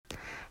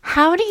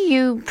How do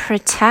you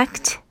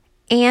protect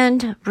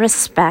and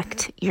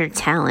respect your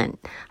talent?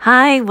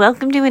 Hi,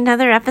 welcome to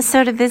another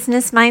episode of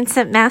Business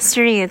Mindset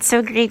Mastery. It's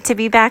so great to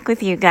be back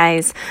with you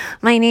guys.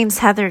 My name's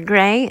Heather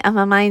Gray. I'm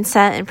a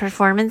mindset and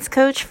performance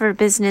coach for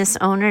business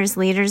owners,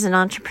 leaders, and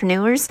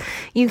entrepreneurs.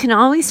 You can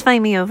always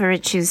find me over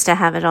at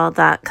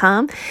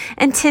choosetohaveitall.com.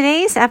 And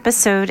today's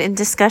episode and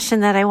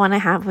discussion that I want to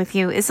have with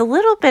you is a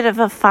little bit of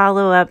a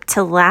follow-up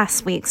to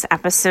last week's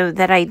episode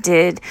that I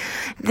did.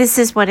 This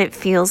is what it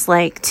feels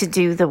like to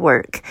do the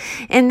work.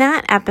 In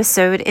that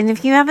episode, and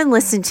if you haven't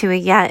listened to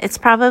it yet, it's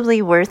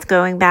probably worth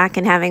going back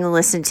and having a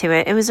listen to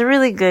it. It was a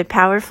really good,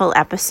 powerful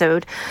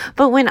episode.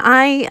 But when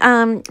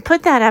I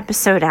put that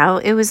episode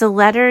out, it was a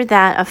letter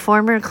that a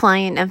former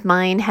client of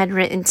mine had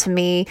written to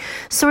me,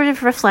 sort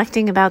of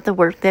reflecting about the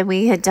work that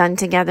we had done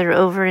together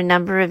over a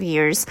number of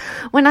years.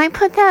 When I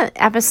put that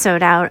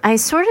episode out, I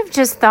sort of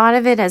just thought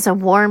of it as a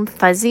warm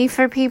fuzzy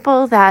for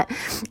people, that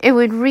it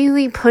would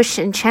really push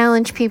and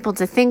challenge people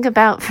to think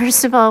about,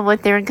 first of all,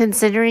 what they're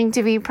considering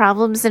to be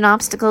problems and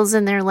obstacles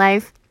in their life.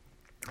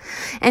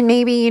 And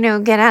maybe,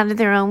 get out of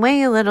their own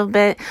way a little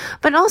bit,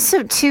 but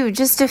also too,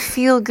 just a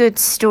feel-good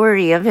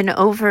story of an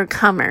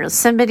overcomer,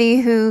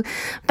 somebody who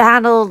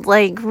battled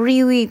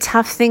really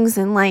tough things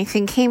in life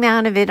and came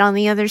out of it on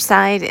the other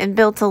side and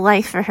built a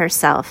life for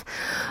herself.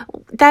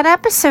 That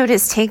episode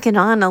has taken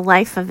on a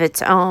life of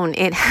its own.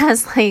 It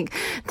has 3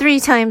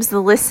 times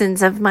the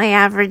listens of my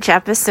average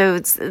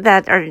episodes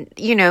that are,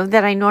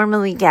 that I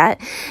normally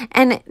get.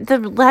 And the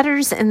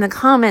letters and the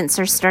comments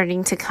are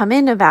starting to come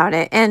in about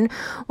it. And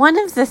one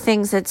of the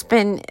things that's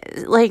been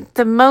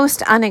the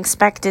most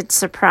unexpected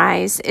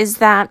surprise is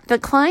that the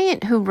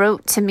client who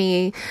wrote to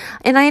me,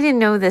 and I didn't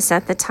know this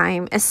at the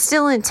time, is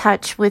still in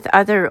touch with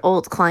other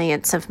old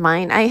clients of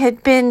mine. I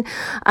had been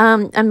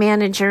a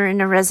manager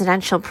in a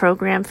residential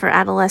program for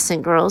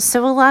adolescent girls,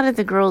 so a lot of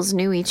the girls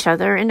knew each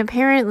other. And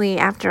apparently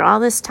after all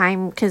this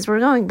time, because we're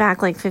going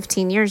back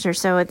 15 years or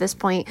so at this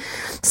point,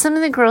 some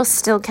of the girls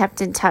still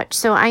kept in touch.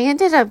 So I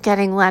ended up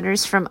getting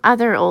letters from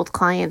other old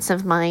clients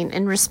of mine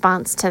in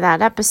response to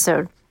that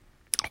episode.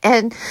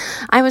 And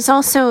I was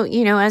also,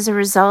 as a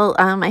result,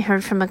 I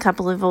heard from a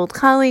couple of old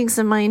colleagues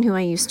of mine who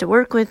I used to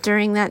work with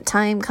during that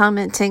time,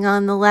 commenting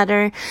on the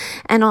letter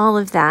and all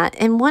of that.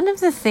 And one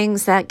of the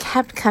things that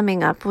kept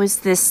coming up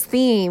was this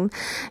theme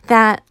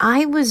that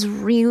I was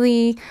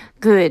really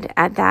good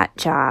at that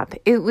job.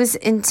 It was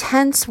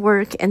intense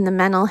work in the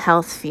mental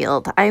health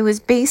field. I was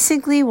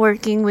basically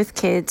working with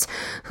kids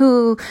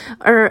who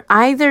are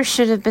either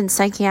should have been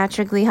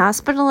psychiatrically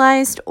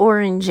hospitalized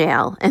or in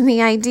jail. And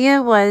the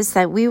idea was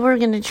that we were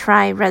going to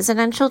try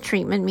residential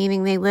treatment,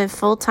 meaning they live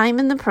full-time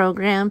in the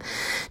program,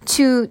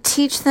 to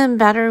teach them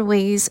better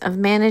ways of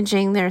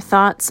managing their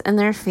thoughts and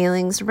their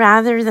feelings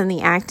rather than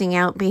the acting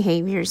out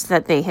behaviors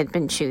that they had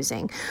been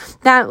choosing.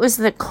 That was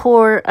the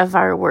core of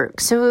our work.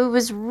 So it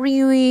was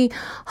really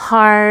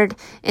hard,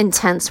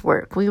 intense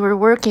work. We were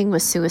working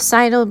with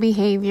suicidal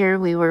behavior.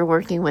 We were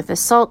working with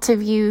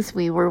assaultive youth.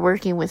 We were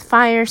working with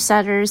fire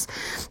setters,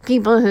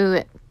 people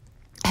who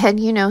had,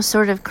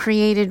 sort of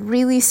created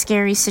really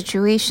scary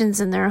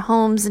situations in their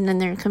homes and in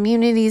their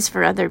communities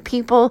for other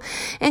people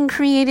and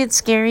created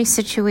scary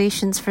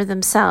situations for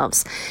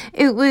themselves.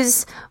 It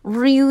was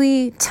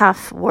really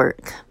tough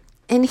work.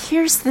 And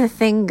here's the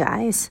thing,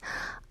 guys.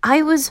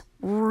 I was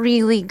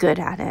really good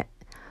at it.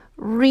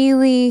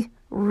 Really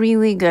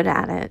good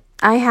at it.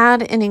 I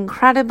had an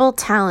incredible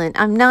talent.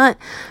 I'm not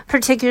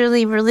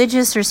particularly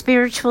religious or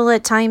spiritual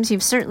at times.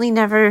 You've certainly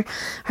never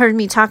heard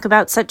me talk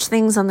about such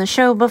things on the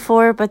show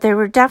before, but there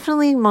were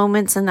definitely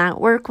moments in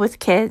that work with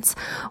kids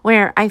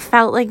where I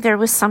felt like there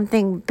was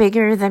something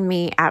bigger than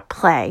me at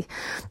play,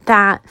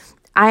 that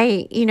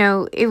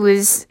it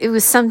was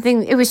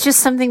just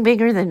something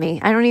bigger than me.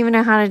 I don't even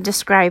know how to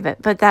describe it,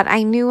 but that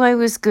I knew I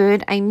was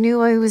good. I knew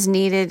I was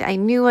needed. I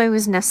knew I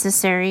was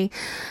necessary,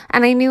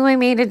 and I knew I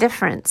made a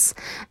difference.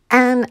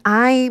 And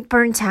I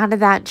burnt out of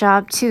that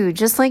job too.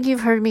 Just like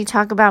you've heard me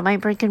talk about my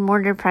brick and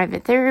mortar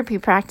private therapy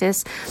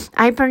practice,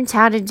 I burnt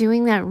out of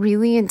doing that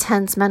really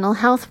intense mental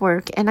health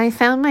work. And I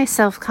found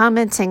myself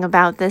commenting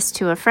about this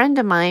to a friend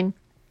of mine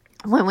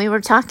when we were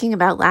talking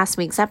about last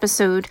week's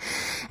episode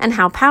and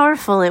how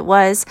powerful it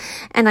was.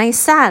 And I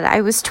said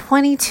I was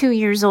 22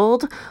 years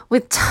old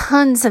with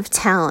tons of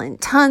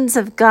talent, tons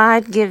of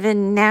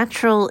God-given,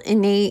 natural,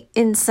 innate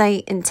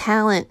insight and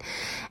talent.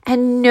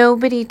 And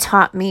nobody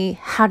taught me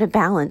how to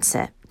balance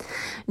it.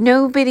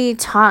 Nobody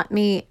taught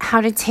me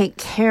how to take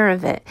care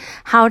of it,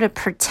 how to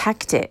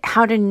protect it,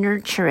 how to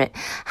nurture it,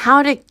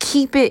 how to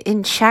keep it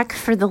in check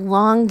for the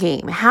long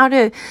game, how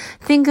to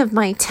think of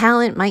my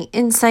talent, my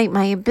insight,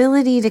 my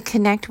ability to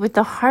connect with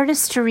the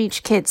hardest to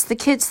reach kids, the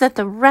kids that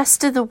the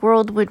rest of the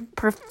world would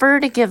prefer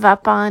to give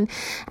up on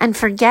and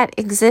forget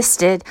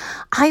existed.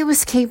 I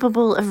was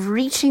capable of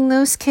reaching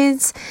those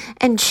kids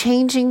and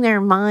changing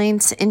their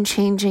minds and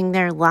changing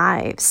their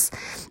lives.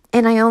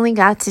 And I only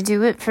got to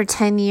do it for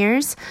 10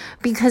 years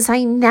because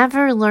I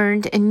never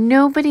learned and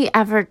nobody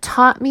ever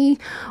taught me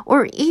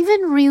or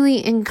even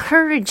really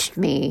encouraged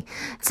me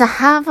to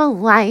have a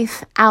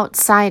life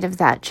outside of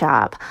that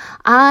job.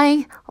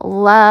 I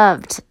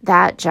loved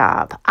that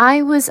job.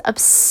 I was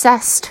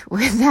obsessed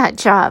with that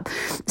job.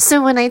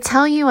 So when I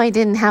tell you I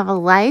didn't have a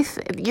life,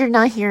 you're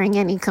not hearing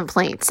any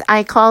complaints.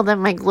 I call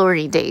them my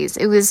glory days.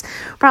 It was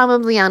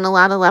probably on a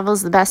lot of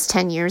levels the best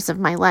 10 years of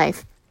my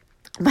life.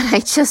 But I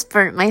just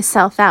burnt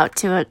myself out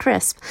to a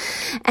crisp.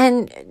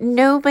 And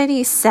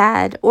nobody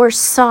said or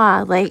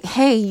saw like,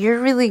 hey, you're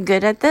really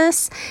good at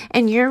this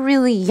and you're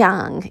really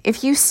young.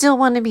 If you still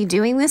want to be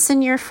doing this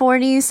in your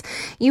 40s,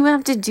 you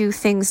have to do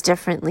things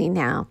differently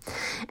now.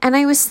 And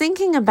I was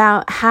thinking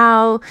about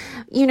how,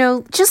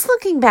 just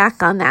looking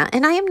back on that,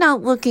 and I am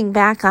not looking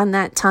back on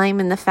that time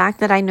and the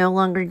fact that I no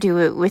longer do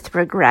it with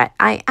regret.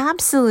 I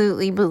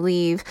absolutely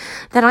believe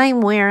that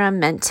I'm where I'm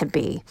meant to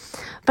be.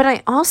 But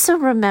I also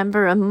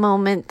remember a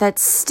moment that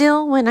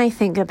still, when I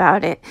think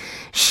about it,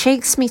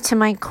 shakes me to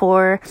my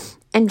core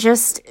and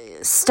just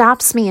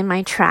stops me in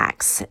my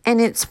tracks. And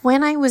it's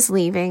when I was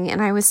leaving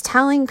and I was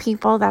telling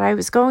people that I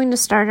was going to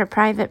start a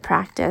private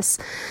practice.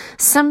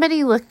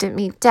 Somebody looked at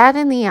me dead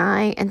in the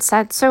eye and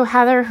said, "So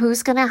Heather,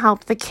 who's going to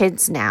help the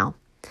kids now?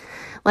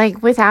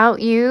 Like, without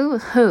you,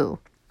 who?"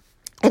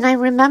 And I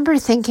remember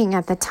thinking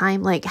at the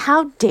time, like,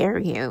 how dare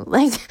you?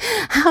 Like,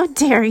 how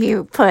dare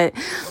you put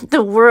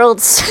the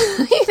world's,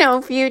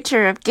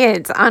 future of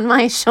kids on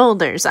my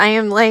shoulders? I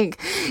am like,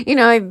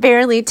 I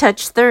barely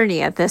touched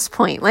 30 at this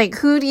point. Like,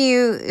 who do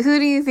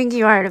you think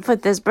you are to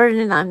put this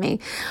burden on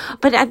me?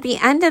 But at the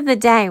end of the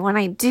day, when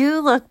I do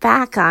look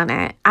back on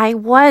it, I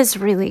was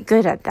really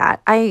good at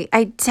that.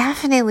 I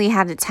definitely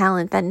had a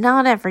talent that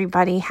not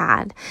everybody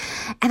had.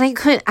 And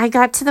I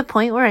got to the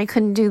point where I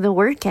couldn't do the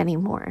work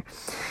anymore.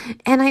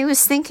 And I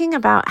was thinking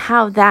about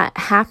how that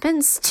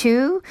happens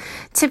too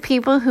to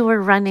people who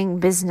are running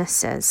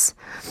businesses.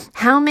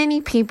 How many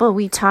people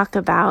we talk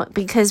about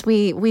because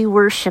we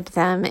worship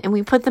them and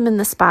we put them in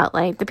the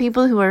spotlight. The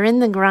people who are in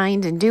the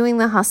grind and doing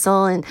the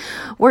hustle and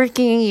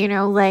working,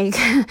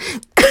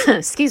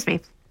 excuse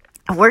me.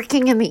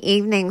 Working in the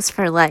evenings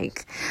for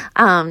like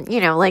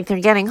they're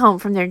getting home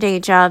from their day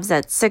jobs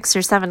at 6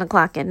 or 7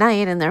 o'clock at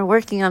night and they're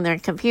working on their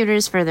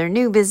computers for their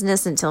new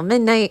business until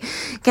midnight,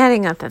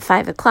 getting up at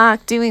 5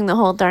 o'clock, doing the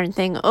whole darn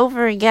thing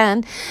over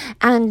again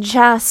and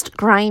just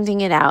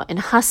grinding it out and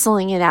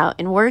hustling it out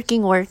and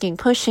working,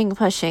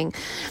 pushing.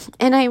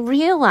 And I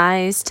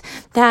realized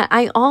that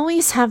I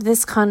always have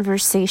this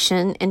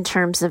conversation in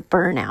terms of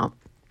burnout.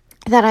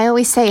 That I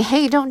always say,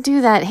 hey, don't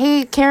do that.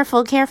 Hey,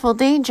 careful,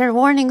 danger,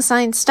 warning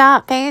sign,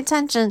 stop, pay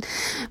attention,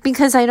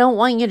 because I don't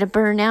want you to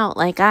burn out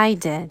like I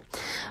did.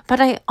 But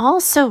I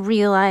also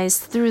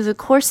realized through the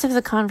course of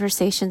the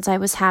conversations I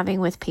was having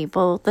with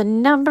people, the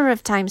number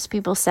of times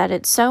people said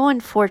it's so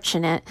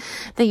unfortunate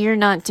that you're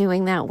not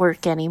doing that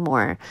work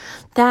anymore,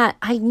 that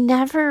I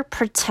never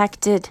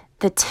protected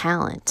the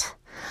talent.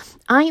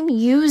 I'm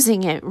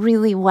using it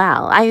really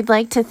well. I'd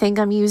like to think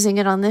I'm using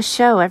it on this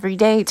show every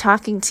day,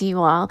 talking to you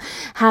all,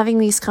 having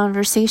these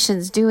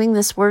conversations, doing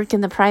this work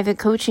in the private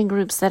coaching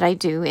groups that I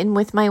do and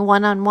with my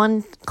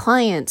one-on-one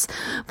clients.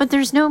 But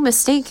there's no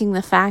mistaking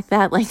the fact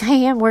that I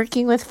am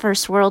working with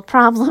first world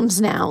problems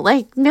now.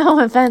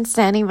 No offense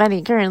to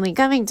anybody currently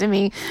coming to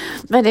me,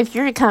 but if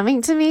you're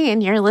coming to me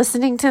and you're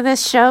listening to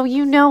this show,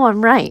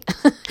 I'm right.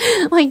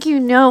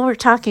 We're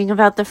talking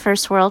about the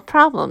first world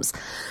problems.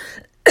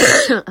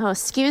 Oh,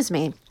 excuse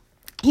me.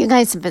 You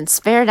guys have been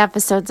spared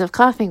episodes of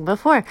coughing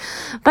before.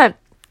 But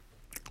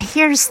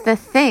here's the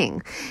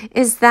thing,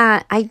 is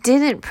that I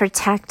didn't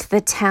protect the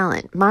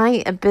talent,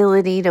 my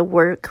ability to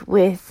work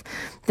with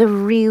the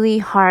really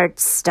hard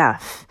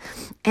stuff.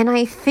 And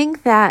I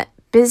think that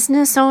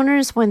business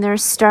owners, when they're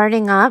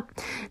starting up,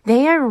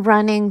 they are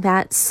running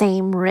that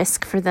same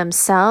risk for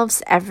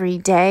themselves every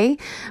day,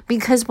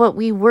 because what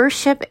we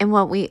worship and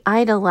what we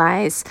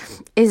idolize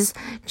is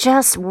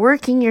just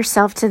working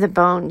yourself to the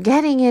bone,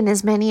 getting in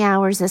as many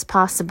hours as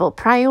possible,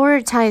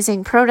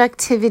 prioritizing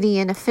productivity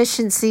and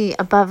efficiency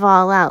above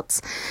all else.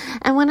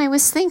 And when I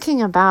was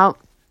thinking about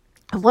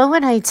what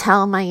would I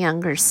tell my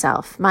younger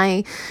self,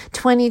 my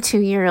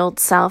 22-year-old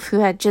self who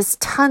had just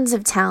tons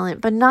of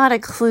talent, but not a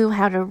clue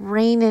how to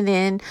rein it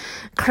in,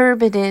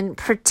 curb it in,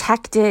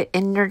 protect it,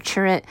 and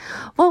nurture it?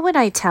 What would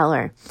I tell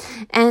her?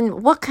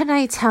 And what could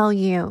I tell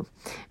you?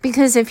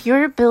 Because if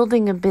you're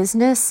building a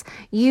business,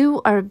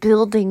 you are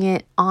building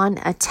it on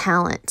a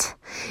talent.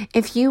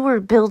 If you are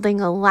building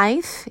a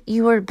life,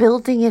 you are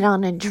building it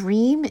on a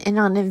dream and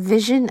on a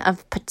vision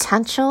of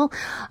potential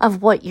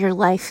of what your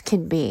life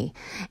can be.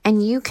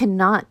 And you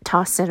cannot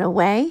toss it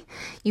away.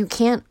 You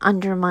can't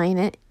undermine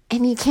it.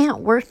 And you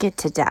can't work it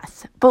to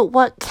death. But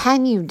what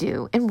can you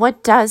do? And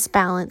what does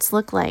balance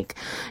look like?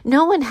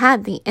 No one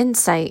had the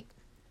insight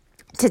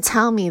to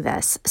tell me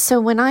this. So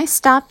when I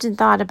stopped and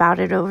thought about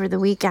it over the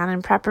weekend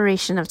in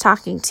preparation of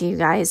talking to you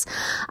guys,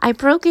 I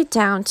broke it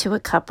down to a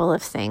couple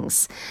of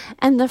things.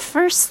 And the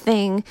first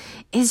thing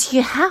is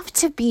you have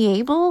to be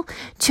able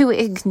to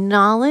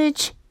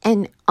acknowledge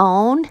and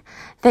own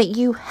that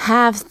you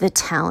have the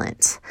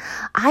talent.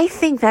 I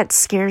think that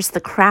scares the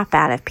crap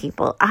out of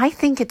people. I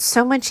think it's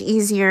so much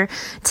easier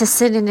to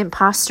sit in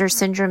imposter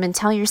syndrome and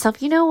tell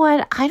yourself, you know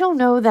what? I don't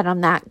know that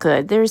I'm that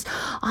good. There's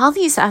all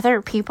these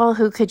other people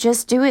who could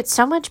just do it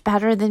so much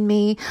better than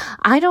me.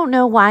 I don't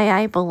know why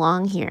I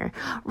belong here.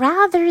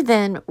 Rather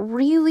than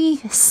really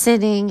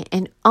sitting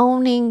and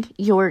owning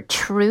your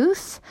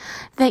truth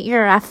that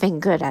you're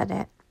effing good at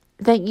it,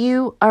 that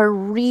you are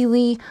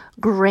really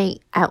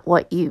great at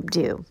what you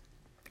do.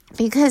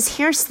 Because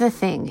here's the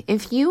thing,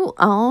 if you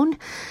own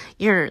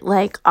your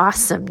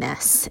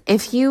awesomeness,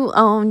 if you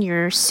own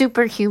your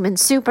superhuman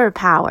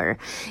superpower,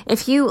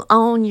 if you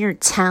own your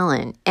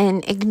talent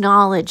and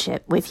acknowledge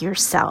it with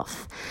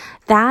yourself,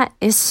 that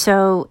is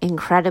so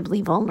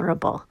incredibly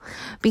vulnerable.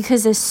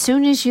 Because as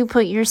soon as you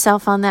put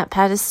yourself on that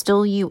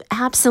pedestal, you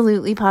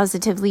absolutely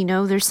positively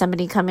know there's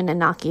somebody coming to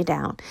knock you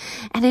down.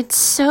 And it's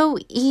so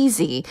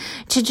easy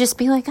to just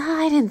be like,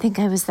 I didn't think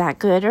I was that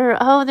good.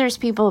 Or, there's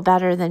people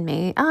better than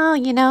me.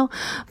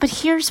 But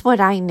here's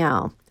what I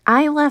know.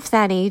 I left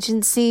that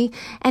agency,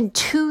 and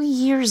 2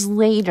 years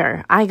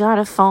later, I got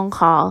a phone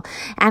call,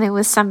 and it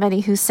was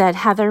somebody who said,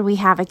 Heather, we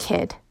have a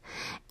kid.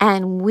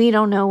 And we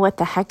don't know what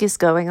the heck is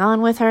going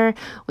on with her.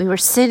 We were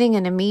sitting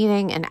in a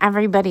meeting and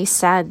everybody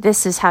said,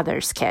 this is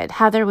Heather's kid.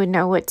 Heather would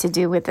know what to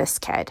do with this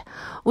kid.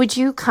 Would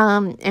you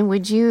come and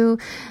would you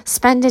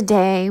spend a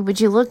day? Would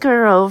you look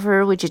her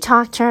over? Would you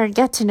talk to her,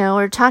 get to know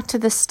her, talk to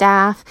the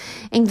staff,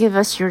 and give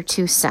us your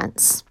 2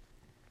 cents?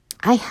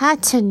 I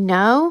had to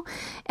know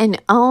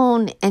and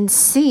own and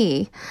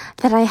see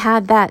that I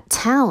had that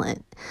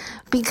talent.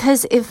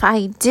 Because if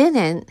I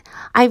didn't,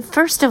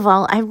 first of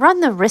all, I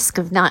run the risk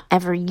of not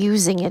ever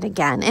using it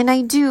again. And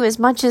I do, as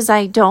much as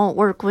I don't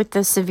work with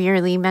the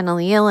severely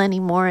mentally ill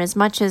anymore, as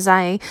much as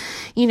I,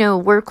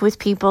 work with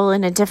people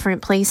in a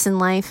different place in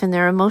life and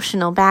their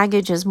emotional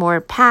baggage is more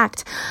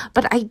packed,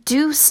 but I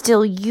do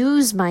still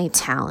use my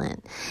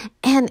talent.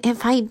 And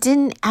if I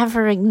didn't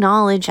ever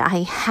acknowledge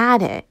I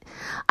had it,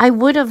 I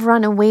would have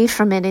run away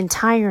from it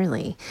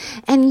entirely.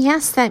 And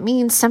yes, that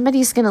means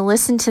somebody's going to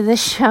listen to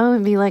this show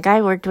and be like,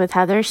 I worked with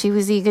Heather. She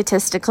was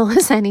egotistical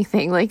as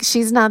anything.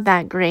 She's not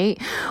that great.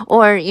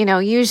 Or,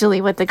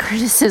 usually what the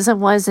criticism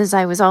was is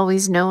I was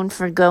always known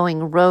for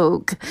going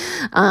rogue.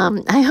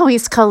 I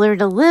always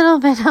colored a little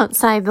bit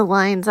outside the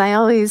lines. I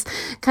always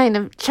kind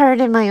of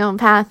charted my own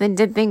path and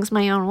did things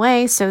my own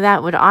way. So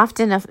that would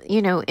often,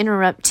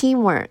 interrupt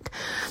teamwork.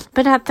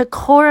 But at the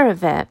core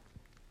of it,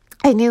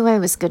 I knew I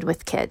was good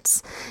with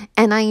kids,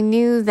 and I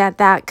knew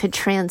that could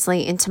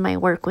translate into my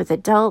work with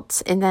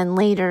adults. And then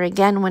later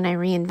again, when I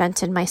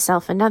reinvented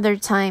myself another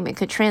time, it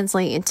could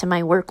translate into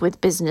my work with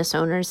business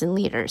owners and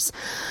leaders.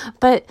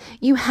 But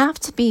you have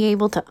to be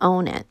able to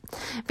own it,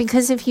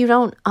 because if you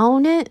don't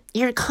own it,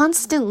 you're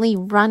constantly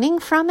running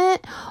from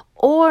it,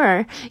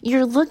 or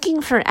you're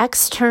looking for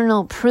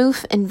external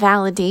proof and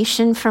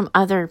validation from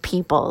other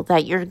people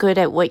that you're good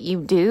at what you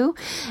do.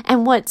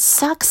 And what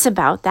sucks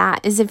about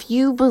that is if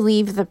you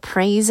believe the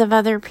praise of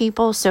other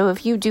people, so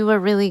if you do a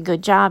really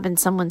good job and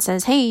someone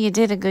says, hey, you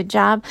did a good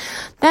job,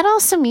 that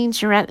also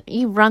means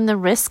you run the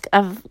risk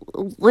of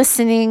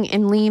listening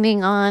and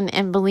leaning on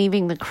and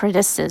believing the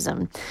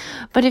criticism.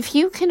 But if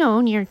you can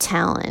own your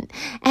talent,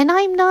 and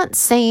I'm not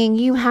saying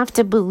you have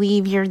to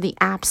believe you're the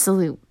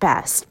absolute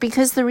best,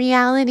 because the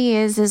reality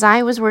is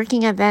I was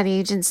working at that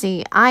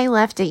agency. I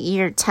left at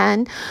year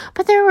 10,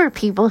 but there were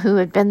people who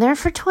had been there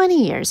for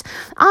 20 years.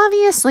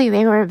 Obviously,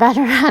 they were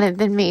better at it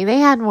than me. They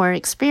had more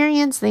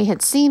experience. They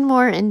had seen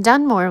more and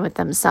done more with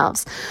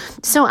themselves.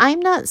 So I'm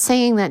not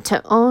saying that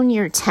to own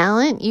your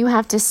talent, you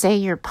have to say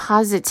you're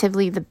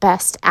positively the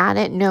best at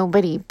it,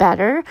 nobody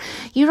better.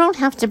 You don't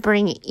have to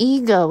bring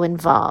ego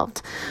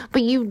involved,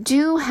 but you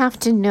do have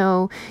to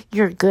know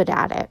you're good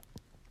at it.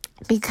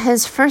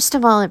 Because first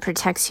of all, it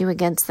protects you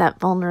against that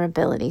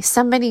vulnerability.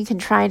 Somebody can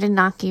try to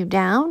knock you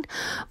down,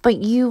 but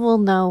you will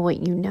know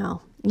what you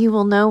know. You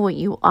will know what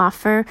you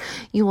offer.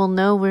 You will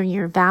know where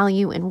your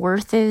value and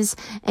worth is,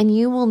 and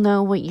you will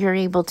know what you're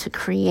able to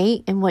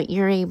create and what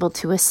you're able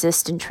to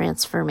assist in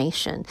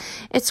transformation.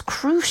 It's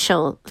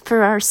crucial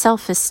for our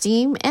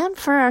self-esteem and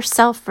for our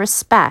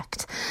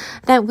self-respect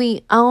that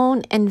we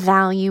own and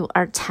value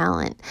our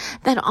talent.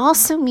 That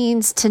also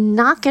means to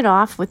knock it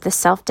off with the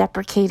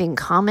self-deprecating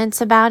comments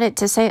about it,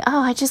 to say,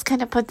 I just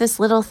kind of put this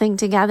little thing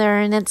together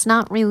and it's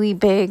not really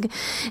big.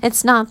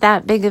 It's not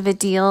that big of a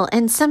deal.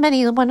 And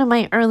one of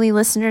my early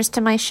listeners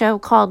to my show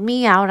called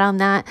me out on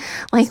that,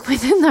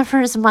 within the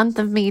first month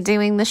of me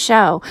doing the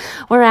show.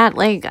 We're at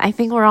I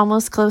think we're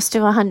almost close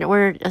to 100.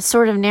 We're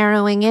sort of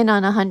narrowing in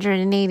on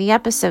 180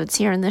 episodes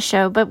here in the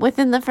show, but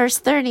within the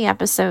first 30, the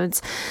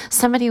episodes,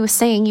 somebody was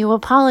saying you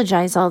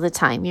apologize all the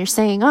time. You're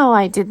saying, oh,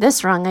 I did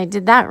this wrong. I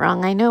did that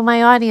wrong. I know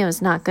my audio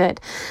is not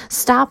good.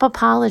 Stop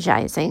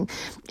apologizing.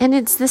 And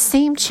it's the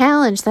same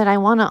challenge that I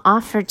want to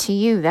offer to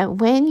you, that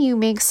when you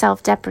make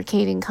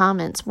self-deprecating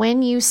comments,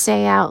 when you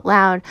say out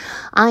loud,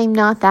 I'm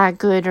not that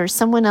good, or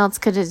someone else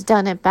could have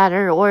done it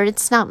better, or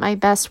it's not my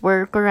best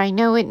work, or I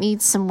know it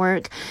needs some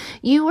work,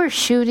 you are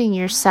shooting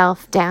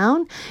yourself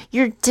down.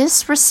 You're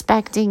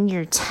disrespecting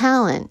your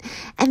talent.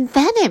 And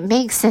then it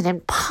makes it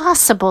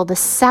impossible to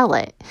sell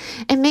it.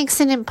 It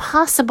makes it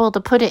impossible to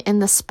put it in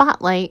the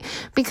spotlight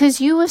because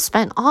you have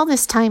spent all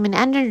this time and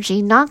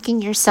energy knocking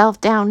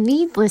yourself down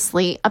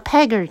needlessly a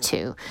peg or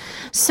two.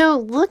 So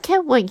look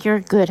at what you're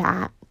good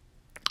at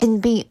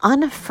and be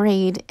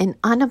unafraid and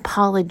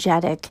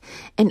unapologetic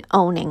in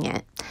owning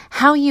it.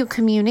 How you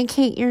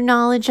communicate your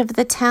knowledge of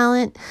the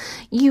talent,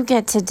 you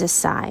get to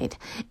decide.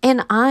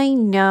 And I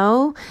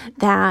know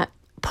that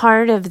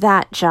part of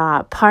that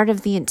job, part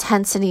of the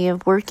intensity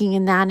of working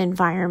in that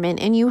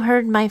environment, and you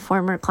heard my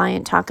former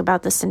client talk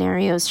about the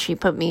scenarios she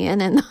put me in,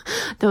 and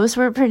those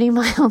were pretty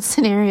mild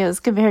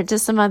scenarios compared to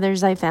some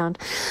others I found.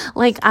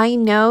 Like, I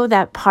know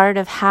that part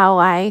of how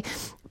I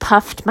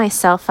puffed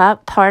myself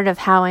up, part of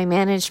how I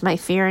managed my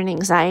fear and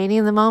anxiety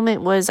in the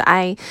moment was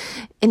I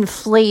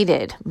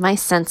inflated my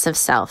sense of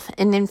self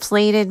and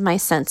inflated my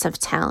sense of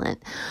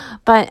talent.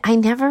 But I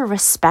never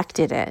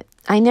respected it.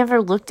 I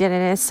never looked at it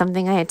as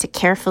something I had to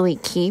carefully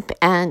keep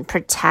and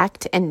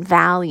protect and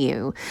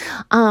value.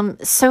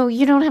 So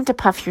you don't have to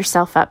puff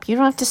yourself up. You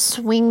don't have to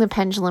swing the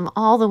pendulum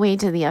all the way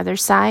to the other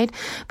side,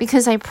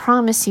 because I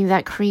promise you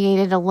that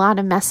created a lot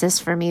of messes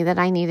for me that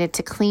I needed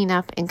to clean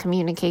up and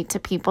communicate to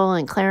people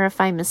and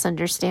clarify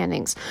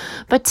misunderstandings.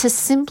 But to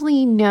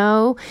simply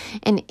know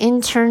and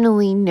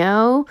internally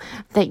know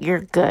that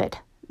you're good,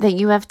 that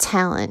you have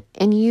talent,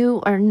 and you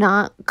are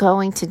not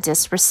going to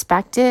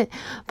disrespect it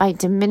by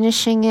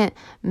diminishing it,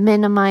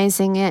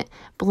 minimizing it,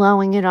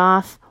 blowing it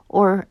off,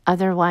 or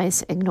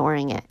otherwise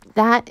ignoring it.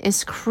 That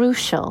is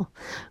crucial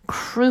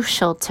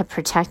to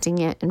protecting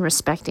it and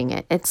respecting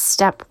it. It's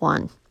step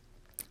one.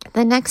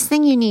 The next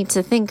thing you need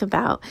to think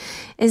about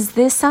is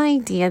this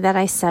idea that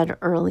I said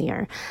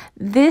earlier.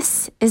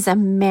 This is a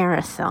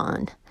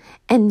marathon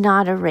and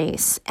not a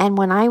race. And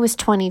when I was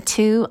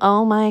 22,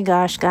 oh my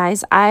gosh,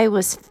 guys, I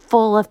was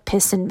full of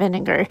piss and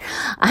vinegar.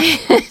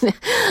 I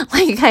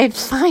had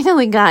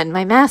finally gotten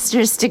my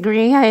master's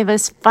degree. I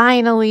was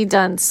finally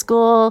done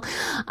school.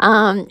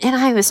 And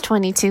I was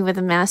 22 with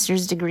a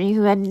master's degree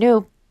who had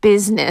no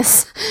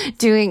business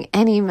doing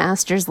any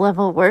master's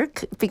level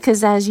work,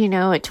 because as you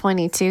know, at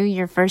 22,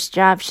 your first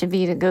job should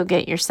be to go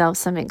get yourself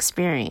some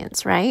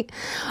experience, right?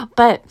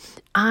 But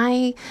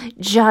I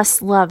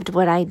just loved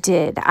what I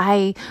did.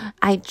 I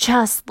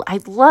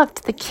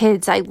loved the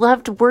kids. I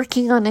loved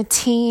working on a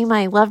team.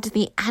 I loved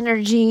the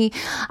energy.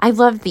 I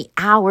loved the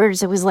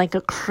hours. It was like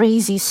a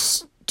crazy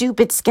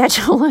stupid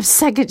schedule of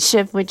second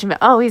shift, which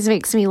always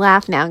makes me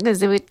laugh now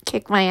because it would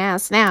kick my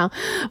ass now.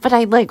 But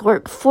I'd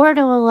work 4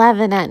 to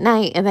 11 at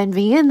night and then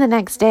be in the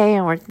next day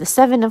and work the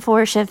 7 to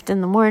 4 shift in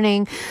the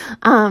morning.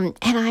 And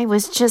I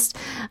was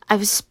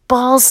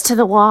balls to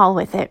the wall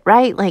with it,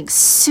 right?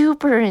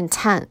 Super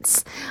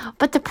intense.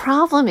 But the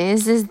problem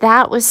is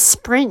that was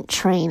sprint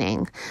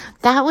training.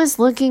 That was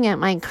looking at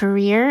my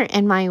career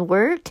and my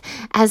work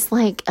as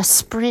a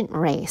sprint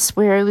race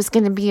where it was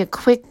going to be a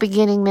quick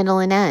beginning, middle,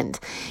 and end.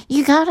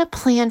 You got to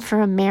plan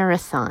for a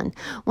marathon.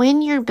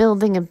 When you're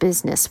building a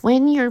business,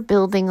 when you're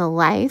building a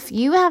life,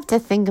 you have to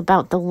think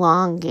about the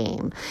long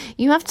game.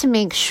 You have to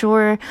make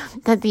sure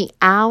that the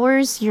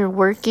hours you're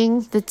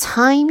working, the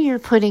time you're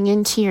putting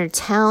into your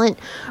talent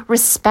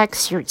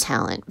respects your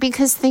talent.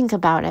 Because think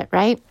about it,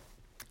 right?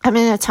 I'm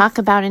going to talk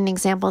about an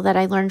example that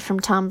I learned from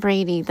Tom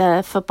Brady,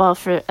 the football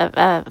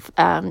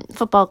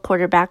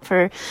quarterback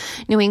for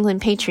New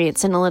England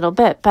Patriots, in a little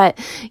bit. But,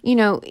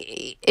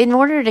 in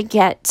order to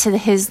get to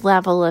his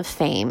level of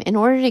fame, in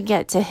order to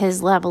get to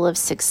his level of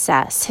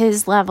success,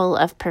 his level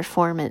of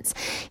performance,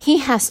 he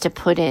has to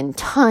put in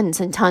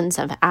tons and tons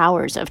of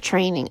hours of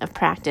training, of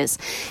practice,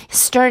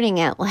 starting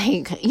at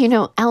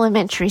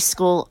elementary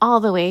school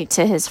all the way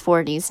to his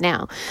 40s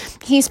now.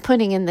 He's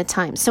putting in the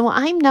time. So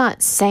I'm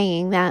not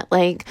saying that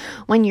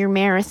when you're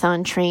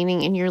marathon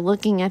training and you're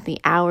looking at the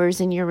hours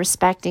and you're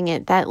respecting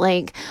it, that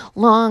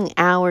long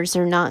hours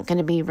are not going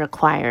to be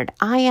required.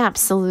 I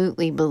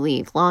absolutely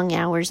believe long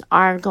hours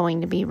are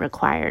going to be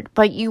required,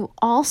 but you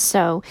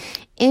also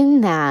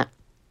in that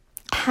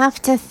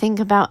have to think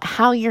about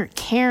how you're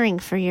caring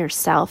for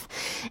yourself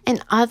in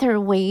other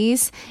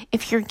ways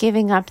if you're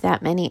giving up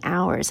that many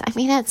hours.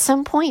 At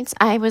some points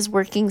I was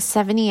working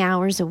 70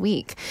 hours a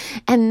week,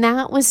 and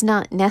that was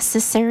not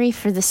necessary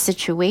for the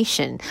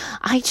situation.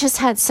 I just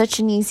had such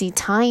an easy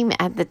time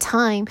at the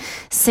time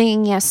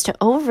saying yes to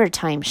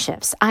overtime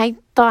shifts. I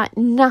thought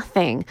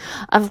nothing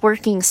of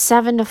working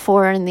 7 to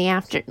 4 in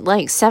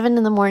the 7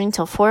 in the morning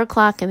till 4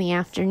 o'clock in the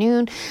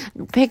afternoon,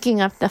 picking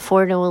up the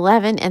 4 to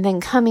 11, and then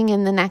coming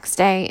in the next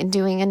day and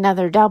doing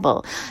another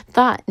double. Thought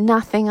thought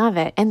nothing of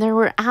it. And there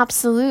were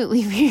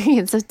absolutely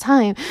periods of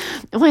time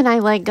when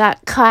I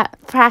got caught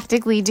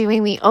practically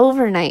doing the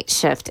overnight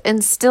shift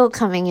and still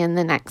coming in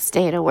the next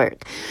day to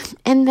work.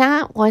 And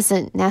that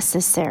wasn't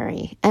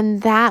necessary.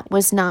 And that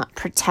was not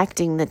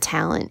protecting the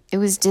talent. It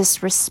was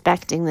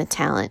disrespecting the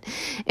talent.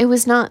 It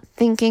was not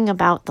thinking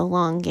about the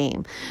long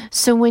game.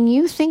 So when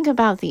you think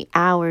about the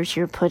hours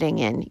you're putting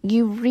in,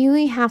 you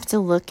really have to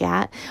look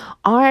at,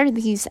 are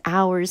these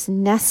hours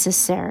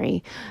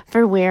necessary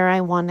for where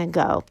I want to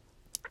go?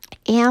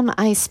 Am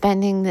I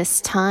spending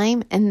this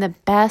time in the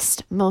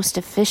best, most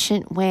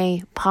efficient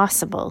way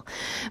possible?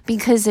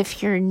 Because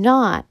if you're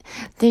not,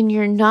 then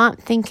you're not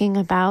thinking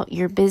about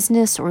your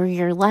business or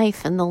your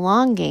life in the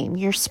long game.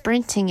 You're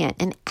sprinting it.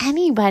 And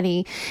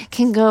anybody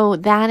can go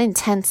that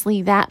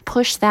intensely,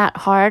 push that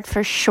hard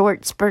for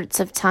short spurts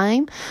of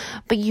time,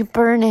 but you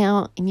burn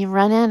out and you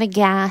run out of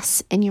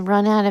gas and you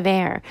run out of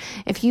air.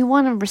 If you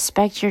want to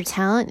respect your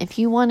talent, if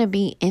you want to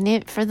be in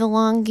it for the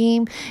long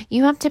game,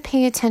 you have to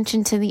pay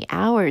attention to the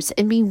hours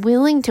and be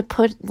willing to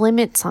put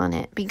limits on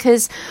it.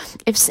 Because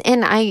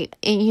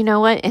you know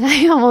what, and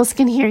I almost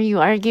can hear you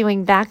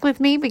arguing back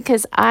with me,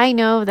 because I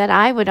know that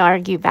I would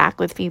argue back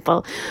with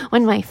people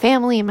when my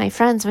family and my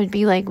friends would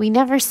be like, we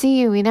never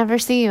see you.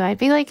 I'd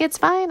be like, it's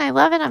fine. I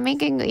love it. I'm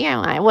making,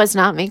 I was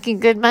not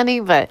making good money,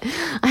 but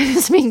I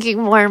was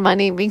making more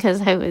money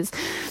because I was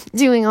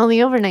doing all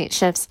the overnight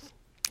shifts.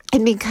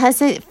 And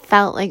because it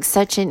felt like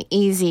such an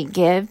easy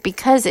give,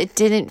 because it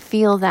didn't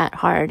feel that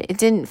hard, it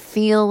didn't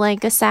feel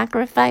like a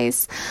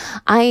sacrifice,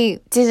 I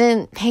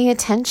didn't pay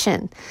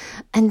attention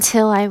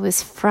until I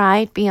was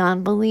fried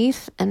beyond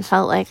belief and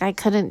felt like I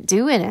couldn't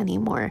do it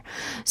anymore.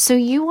 So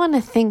you want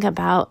to think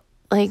about,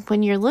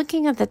 when you're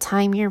looking at the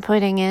time you're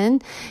putting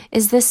in,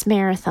 is this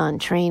marathon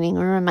training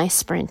or am I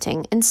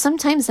sprinting? And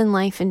sometimes in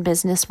life and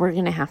business, we're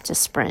going to have to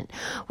sprint.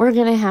 We're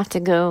going to have to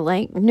go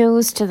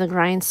nose to the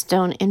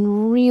grindstone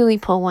and really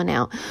pull one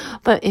out.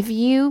 But if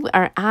you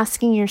are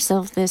asking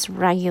yourself this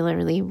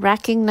regularly,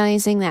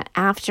 recognizing that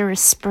after a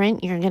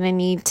sprint, you're going to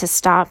need to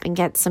stop and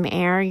get some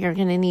air. You're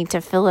going to need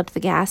to fill up the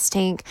gas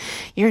tank.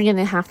 You're going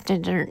to have to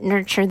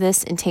nurture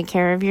this and take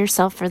care of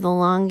yourself for the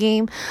long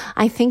game.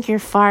 I think you're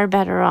far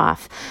better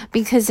off.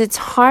 Because it's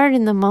hard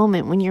in the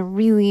moment when you're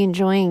really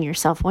enjoying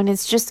yourself, when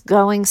it's just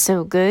going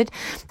so good,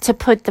 to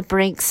put the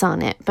brakes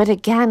on it. But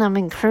again, I'm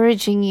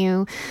encouraging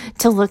you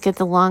to look at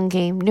the long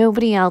game.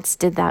 Nobody else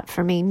did that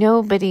for me.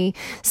 Nobody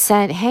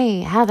said,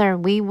 hey, Heather,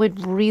 we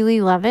would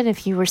really love it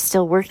if you were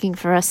still working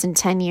for us in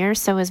 10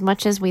 years. So as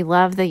much as we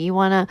love that you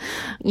want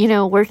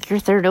to, work your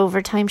third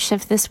overtime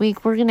shift this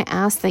week, we're going to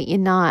ask that you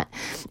not.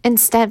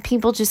 Instead,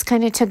 people just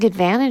kind of took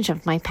advantage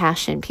of my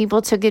passion.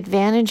 People took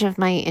advantage of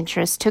my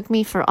interest, took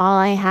me for all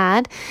I had.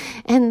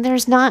 And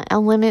there's not a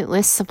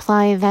limitless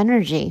supply of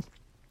energy.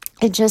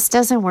 It just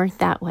doesn't work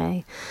that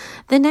way.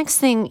 The next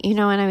thing, and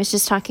I was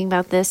just talking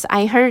about this,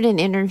 I heard an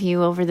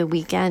interview over the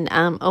weekend,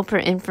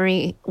 Oprah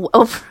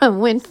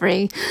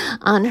Winfrey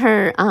on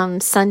her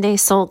Sunday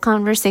Soul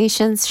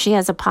Conversations. She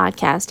has a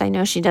podcast. I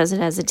know she does it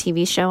as a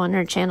TV show on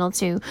her channel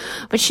too,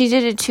 but she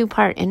did a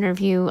 2-part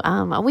interview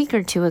a week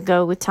or two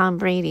ago with Tom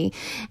Brady.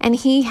 And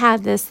he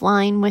had this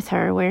line with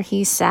her where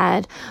he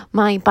said,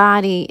 my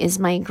body is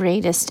my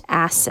greatest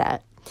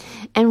asset.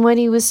 And what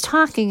he was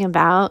talking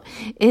about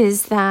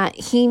is that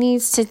he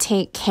needs to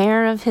take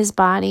care of his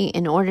body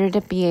in order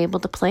to be able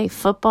to play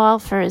football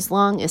for as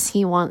long as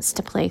he wants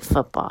to play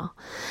football.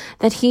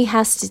 That he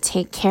has to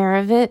take care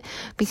of it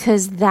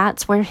because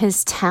that's where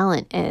his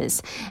talent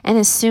is. And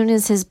as soon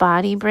as his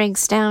body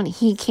breaks down,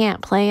 he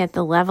can't play at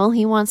the level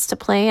he wants to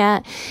play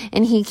at,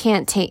 and he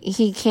can't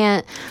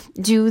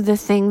do the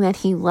thing that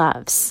he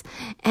loves.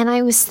 And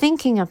I was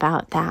thinking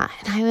about that,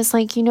 and I was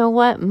like, you know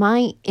what?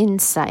 My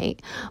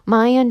insight,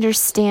 my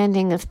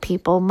understanding of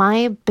people, my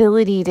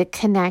ability to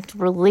connect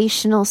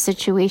relational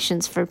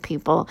situations for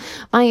people,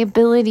 my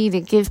ability to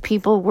give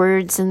people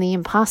words in the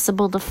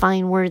impossible to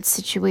find words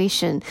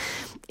situation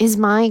is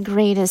my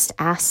greatest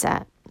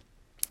asset.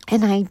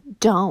 And I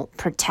don't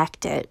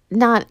protect it.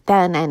 Not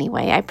then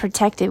anyway. I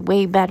protect it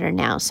way better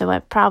now. So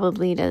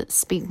to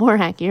speak more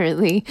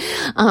accurately,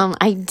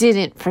 I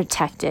didn't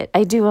protect it.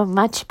 I do a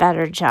much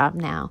better job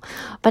now.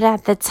 But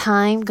at the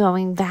time,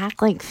 going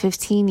back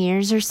 15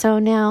 years or so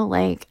now,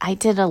 I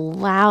did a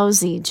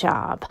lousy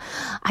job.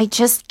 I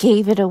just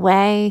gave it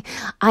away.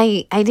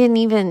 I didn't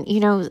even,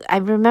 I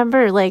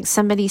remember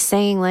somebody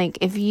saying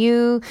if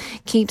you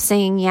keep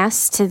saying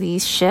yes to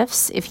these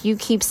shifts, if you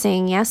keep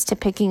saying yes to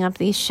picking up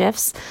these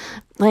shifts,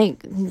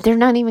 they're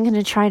not even going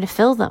to try to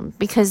fill them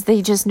because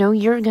they just know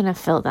you're going to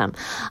fill them.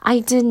 I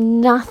did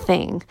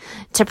nothing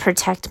to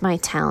protect my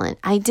talent.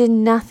 I did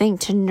nothing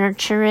to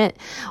nurture it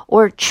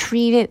or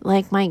treat it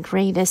like my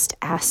greatest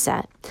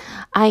asset.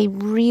 I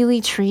really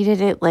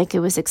treated it like it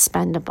was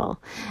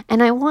expendable.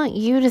 And I want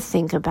you to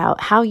think about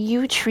how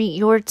you treat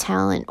your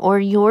talent or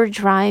your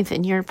drive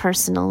in your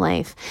personal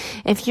life.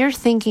 If you're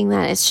thinking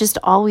that it's just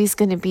always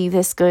going to be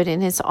this good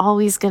and it's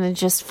always going to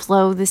just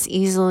flow this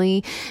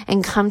easily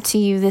and come to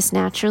you this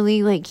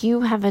naturally, like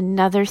you have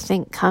another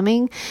thing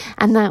coming,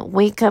 and that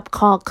wake up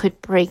call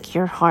could break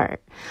your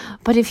heart.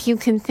 But if you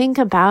can think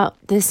about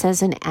this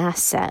as an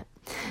asset,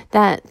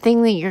 that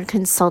thing that you're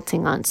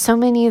consulting on. So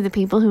many of the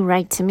people who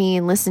write to me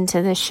and listen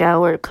to this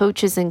show are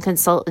coaches and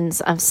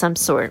consultants of some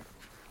sort.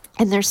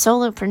 And they're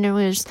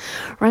solopreneurs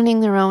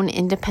running their own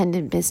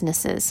independent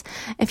businesses.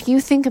 If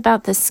you think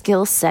about the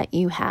skill set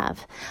you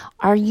have,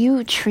 are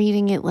you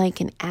treating it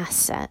like an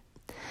asset,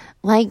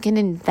 like an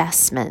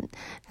investment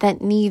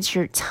that needs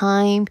your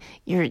time,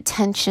 your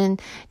attention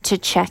to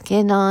check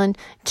in on,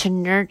 to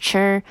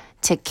nurture,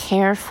 to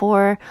care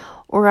for?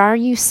 Or are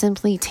you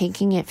simply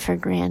taking it for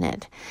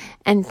granted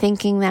and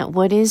thinking that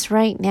what is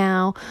right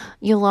now,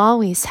 you'll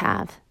always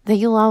have, that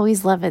you'll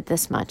always love it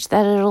this much,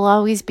 that it'll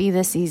always be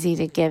this easy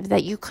to give,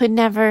 that you could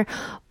never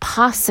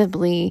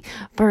possibly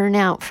burn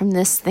out from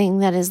this thing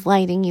that is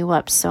lighting you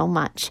up so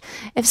much?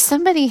 If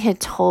somebody had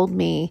told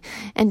me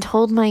and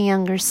told my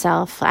younger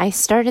self, I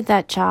started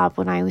that job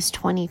when I was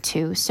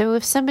 22. So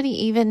if somebody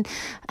even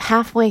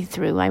halfway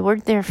through, I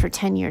worked there for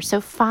 10 years.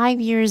 So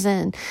 5 years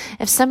in,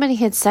 if somebody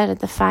had said at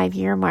the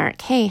 5-year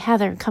mark, hey,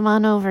 Heather, come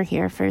on over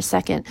here for a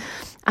second.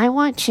 I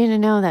want you to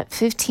know that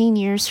 15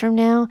 years from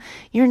now,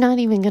 you're not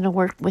even going to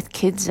work with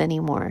kids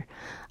anymore.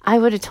 I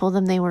would have told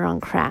them they were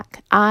on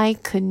crack. I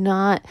could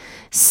not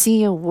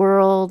see a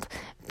world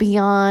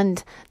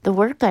beyond the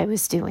work I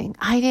was doing.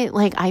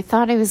 I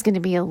thought I was going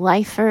to be a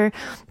lifer.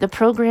 The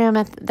program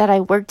that I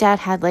worked at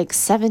had like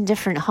 7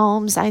 different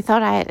homes. I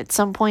thought at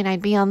some point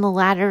I'd be on the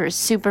ladder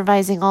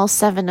supervising all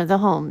 7 of the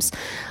homes.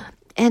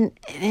 And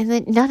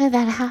none of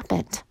that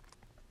happened.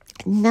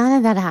 None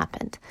of that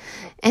happened.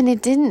 And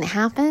it didn't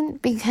happen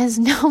because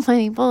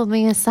nobody pulled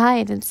me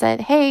aside and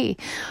said, hey,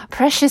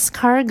 precious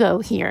cargo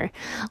here.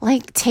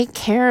 Like, take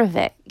care of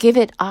it. Give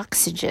it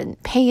oxygen.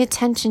 Pay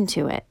attention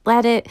to it.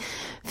 Let it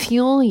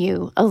fuel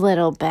you a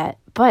little bit.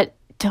 But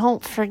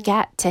don't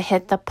forget to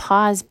hit the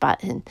pause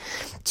button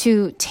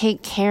to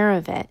take care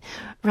of it.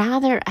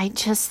 Rather, I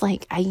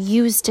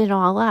used it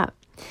all up.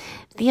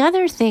 The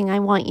other thing I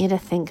want you to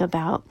think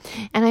about,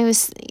 and I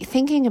was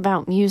thinking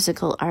about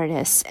musical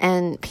artists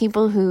and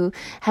people who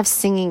have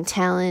singing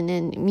talent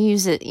and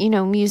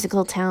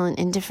musical talent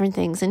and different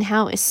things, and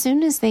how as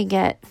soon as they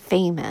get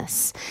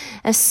famous,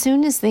 as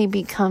soon as they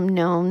become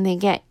known, they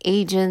get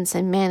agents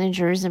and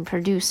managers and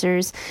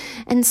producers,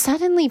 and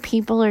suddenly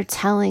people are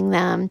telling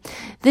them,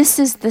 this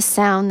is the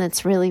sound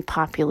that's really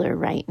popular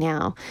right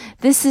now.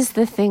 This is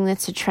the thing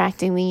that's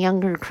attracting the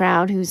younger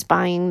crowd who's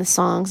buying the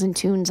songs and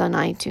tunes on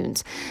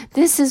iTunes.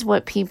 This is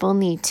what people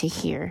need to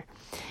hear.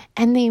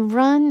 And they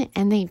run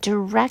and they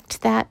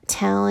direct that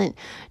talent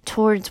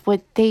towards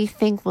what they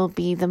think will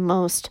be the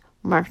most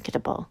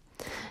marketable,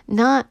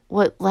 not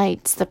what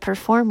lights the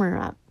performer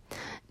up,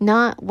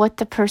 not what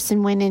the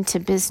person went into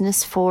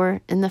business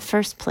for in the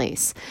first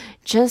place,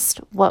 just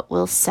what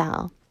will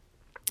sell.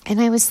 And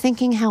I was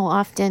thinking how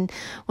often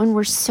when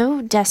we're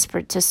so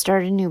desperate to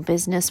start a new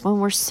business,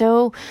 when we're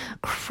so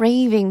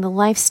craving the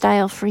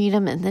lifestyle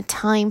freedom and the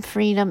time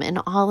freedom and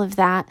all of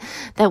that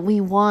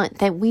we want,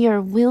 that we are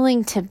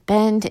willing to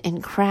bend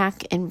and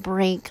crack and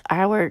break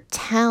our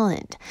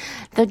talent,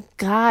 the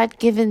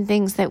God-given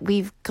things that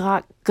we've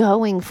got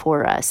going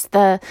for us,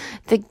 the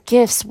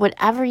gifts,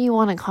 whatever you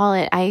want to call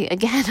it.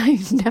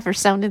 I've never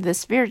sounded this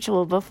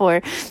spiritual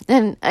before,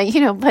 and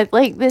but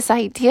like this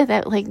idea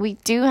that like we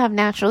do have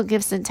natural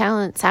gifts and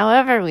talents,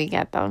 however we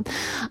get them,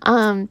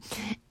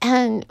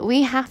 and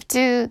we have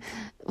to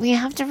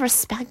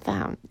respect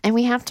them, and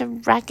we have to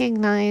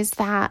recognize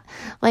that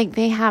like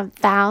they have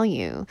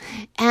value,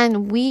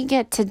 and we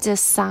get to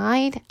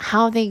decide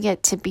how they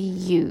get to be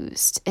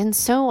used. And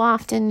so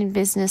often in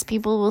business,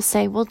 people will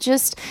say, well,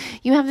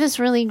 you have this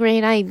really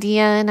great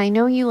idea, and I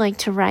know you like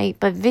to write,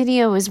 but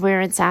video is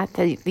where it's at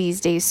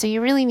these days. So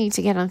you really need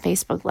to get on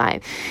Facebook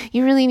Live.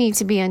 You really need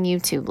to be on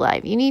YouTube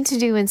Live. You need to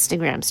do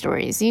Instagram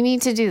stories. You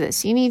need to do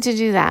this. You need to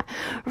do that.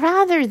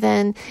 Rather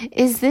than,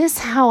 is this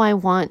how I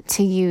want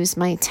to use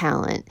my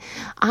talent?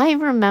 I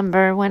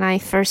remember when I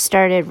first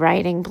started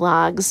writing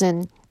blogs,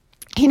 and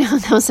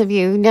those of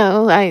you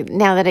know,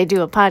 now that I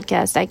do a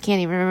podcast, I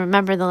can't even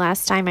remember the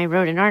last time I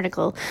wrote an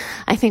article.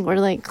 I think we're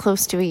like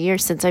close to a year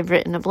since I've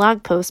written a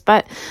blog post,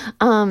 but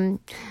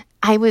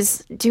I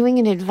was doing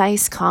an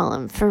advice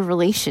column for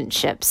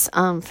relationships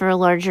for a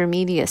larger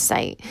media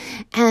site,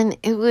 and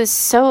it was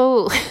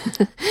so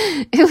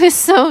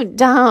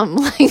dumb.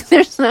 Like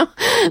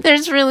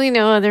there's really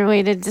no other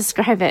way to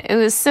describe it. It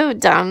was so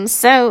dumb,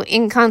 so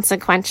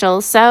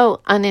inconsequential,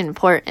 so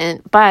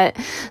unimportant. But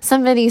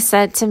somebody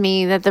said to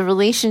me that the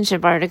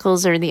relationship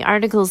articles are the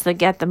articles that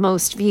get the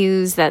most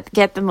views, that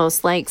get the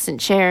most likes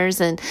and shares.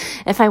 And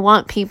if I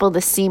want people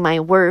to see my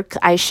work,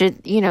 I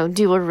should,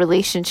 do a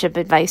relationship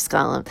advice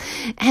column.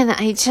 And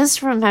I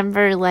just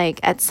remember like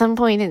at some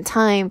point in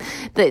time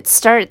that it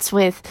starts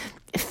with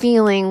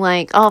feeling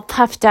like all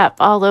puffed up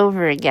all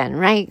over again,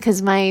 right?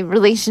 Because my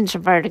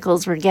relationship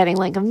articles were getting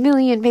like 1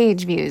 million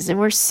page views and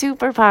were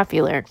super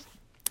popular.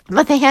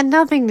 But they had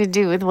nothing to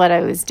do with what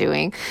I was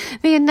doing.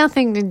 They had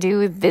nothing to do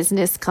with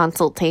business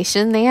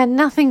consultation. They had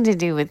nothing to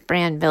do with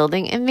brand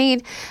building. It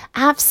made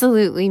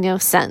absolutely no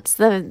sense.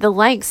 The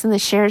likes and the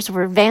shares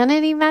were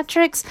vanity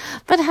metrics,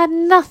 but had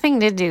nothing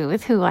to do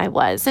with who I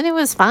was. And it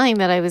was fine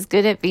that I was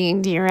good at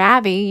being Dear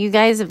Abby. You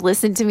guys have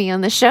listened to me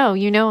on the show.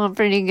 You know I'm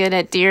pretty good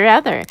at Dear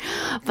Heather.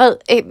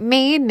 But it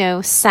made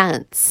no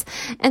sense.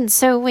 And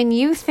so when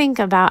you think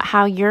about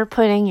how you're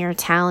putting your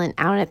talent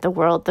out at the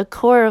world, the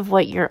core of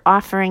what you're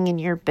offering in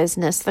your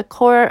business, the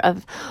core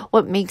of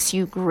what makes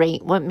you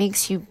great, what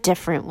makes you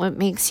different, what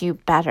makes you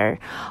better.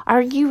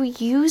 Are you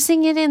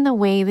using it in the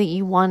way that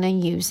you want to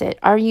use it?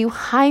 Are you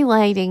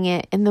highlighting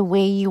it in the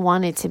way you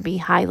want it to be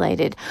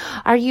highlighted?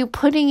 Are you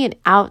putting it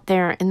out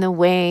there in the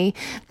way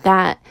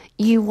that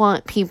you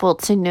want people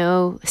to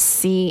know,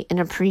 see, and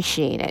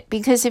appreciate it?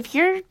 Because if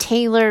you're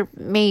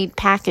tailor-made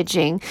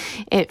packaging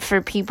it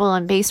for people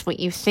on base what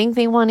you think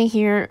they want to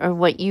hear or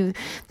what you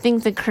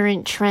think the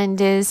current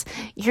trend is,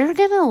 you're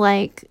going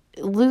to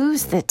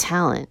lose the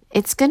talent.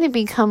 It's going to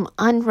become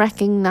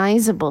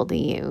unrecognizable to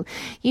you.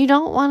 You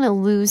don't want to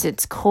lose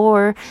its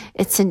core,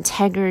 its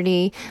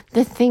integrity,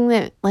 the thing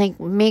that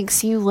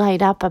makes you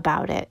light up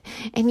about it.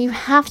 And you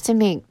have to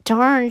make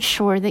darn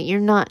sure that you're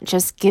not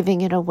just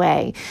giving it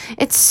away.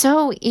 It's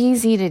so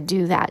easy to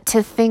do that,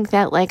 to think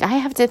that I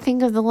have to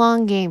think of the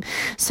long game.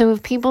 So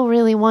if people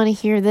really want to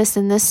hear this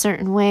in this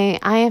certain way,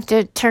 I have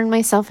to turn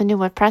myself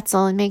into a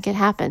pretzel and make it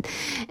happen.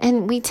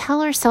 And we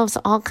tell ourselves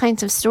all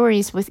kinds of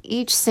stories with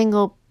each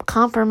single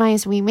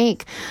compromise we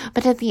make.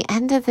 But at the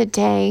end of the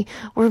day,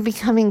 we're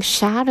becoming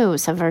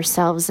shadows of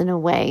ourselves in a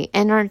way.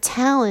 And our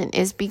talent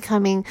is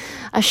becoming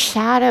a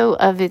shadow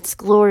of its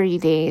glory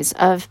days,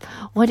 of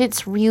what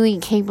it's really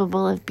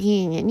capable of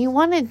being. And you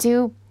want to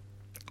do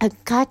a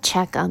gut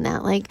check on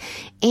that.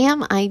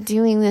 Am I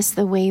doing this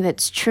the way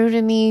that's true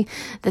to me,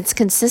 that's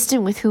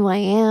consistent with who I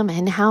am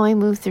and how I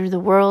move through the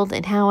world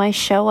and how I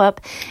show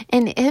up?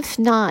 And if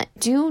not,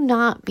 do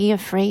not be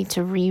afraid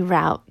to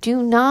reroute.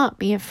 Do not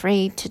be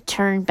afraid to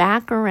turn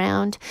back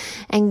around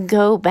and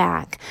go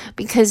back,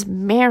 because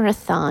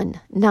marathon,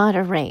 not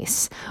a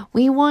race.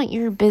 We want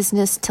your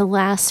business to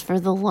last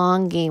for the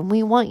long game.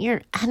 We want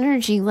your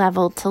energy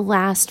level to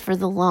last for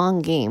the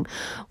long game.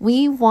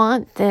 We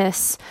want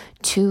this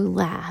to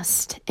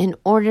last. In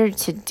order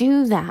to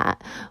do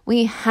that,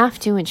 we have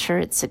to ensure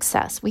its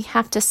success. We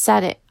have to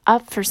set it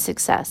up for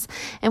success,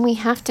 and we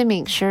have to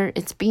make sure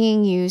it's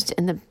being used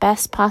in the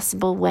best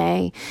possible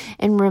way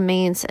and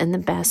remains in the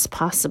best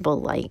possible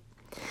light.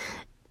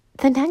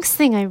 The next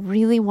thing I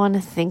really want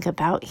to think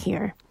about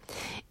here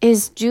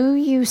is, do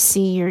you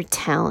see your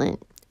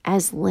talent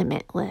as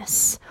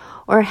limitless?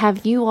 Or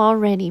have you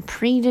already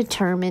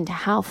predetermined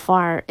how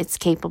far it's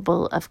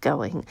capable of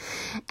going?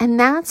 And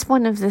that's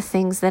one of the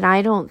things that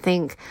I don't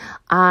think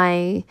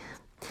I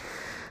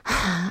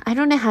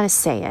don't know how to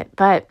say it,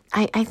 but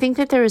I think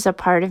that there was a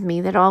part of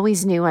me that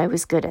always knew I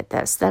was good at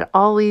this, that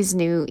always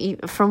knew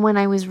from when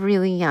I was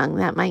really young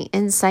that my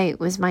insight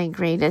was my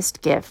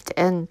greatest gift.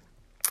 And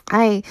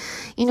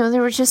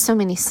there were just so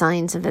many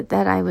signs of it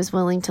that I was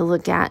willing to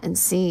look at and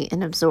see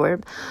and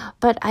absorb.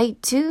 But I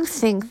do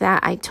think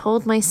that I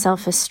told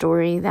myself a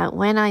story that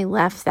when I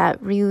left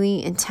that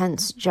really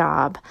intense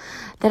job,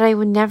 that I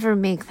would never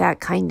make that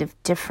kind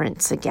of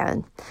difference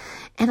again.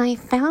 And I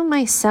found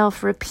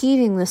myself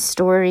repeating the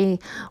story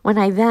when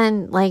I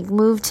then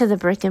moved to the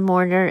brick and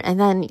mortar and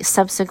then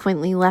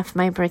subsequently left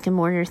my brick and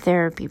mortar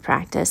therapy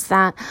practice,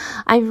 that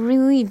I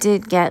really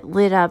did get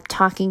lit up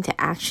talking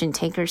to action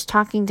takers,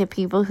 talking to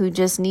people who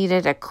just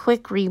needed a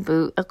quick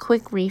reboot, a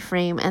quick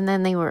reframe, and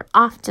then they were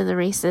off to the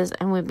races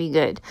and would be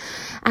good.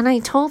 And I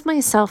told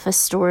myself a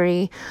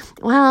story.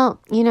 Well,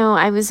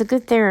 I was a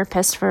good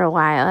therapist for a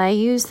while. I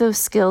used those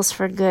skills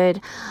for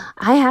good.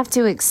 I have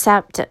to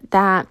accept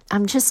that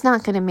I'm just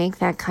not going to make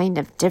that kind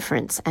of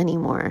difference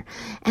anymore.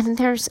 And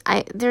there's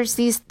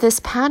this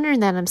pattern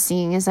that I'm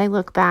seeing as I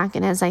look back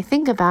and as I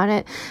think about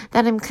it,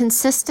 that I'm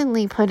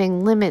consistently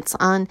putting limits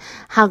on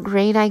how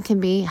great I can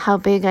be, how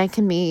big I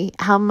can be,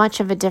 how much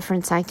of a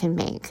difference I can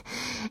make.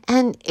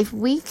 And if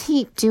we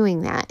keep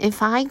doing that,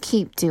 if I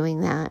keep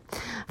doing that,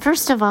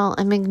 first of all,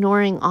 I'm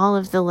ignoring all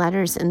of the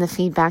letters and the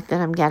feedback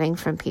that I'm getting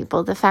from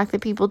people. The fact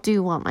that people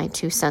do want my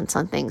 2 cents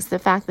on things. The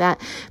fact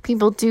that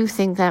people do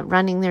think that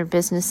running their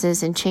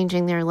businesses and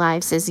changing their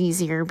lives is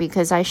easier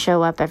because I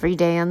show up every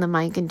day on the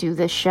mic and do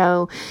this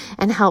show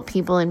and help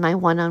people in my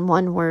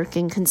one-on-one work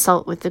and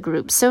consult with the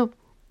group. So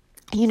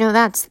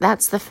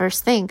that's the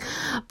first thing.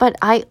 But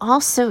I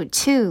also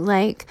too,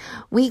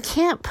 we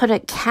can't put a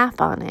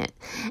cap on it.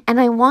 And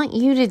I want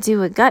you to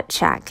do a gut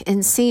check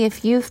and see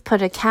if you've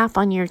put a cap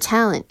on your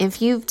talent, if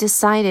you've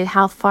decided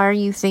how far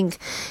you think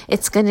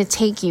it's going to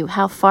take you,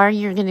 how far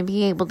you're going to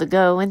be able to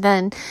go. And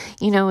then,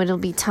 it'll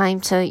be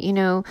time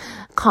to,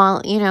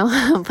 call,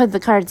 put the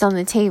cards on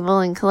the table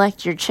and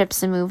collect your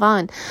chips and move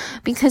on.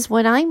 Because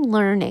what I'm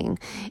learning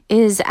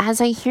is,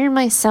 as I hear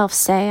myself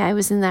say, I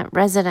was in that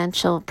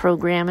residential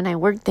program and I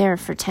worked there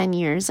for 10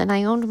 years and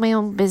I owned my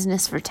own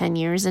business for 10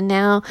 years. And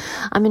now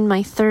I'm in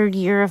my third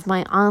year of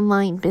my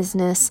online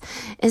business,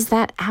 is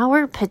that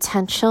our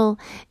potential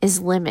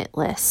is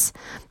limitless.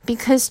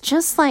 Because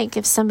just like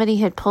if somebody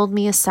had pulled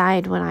me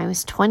aside when I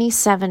was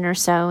 27 or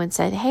so and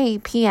said, hey,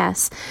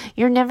 P.S.,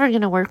 you're never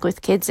going to work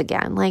with kids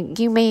again. Like,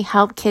 you may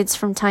help kids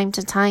from time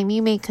to time.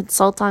 You may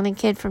consult on a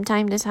kid from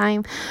time to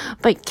time,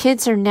 but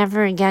kids are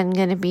never again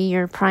going to be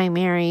your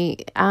primary,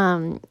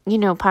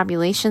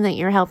 population that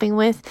you're helping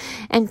with.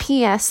 And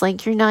P.S.,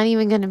 like, you're not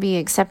even going to be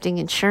accepting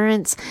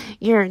insurance.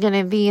 You're going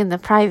to be in the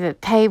private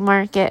pay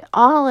market,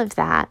 all of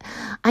that.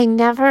 I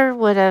never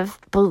would have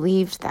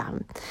believed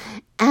them.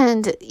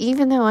 And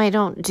even though I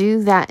don't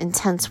do that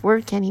intense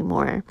work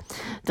anymore,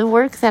 the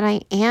work that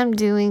I am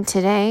doing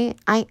today,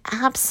 I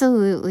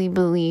absolutely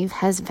believe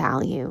has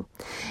value.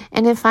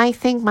 And if I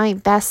think my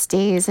best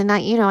days, and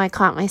I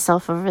caught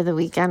myself over the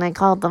weekend, I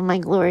called them my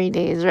glory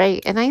days,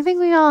 right? And I think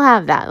we all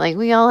have that. Like,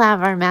 we all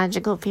have our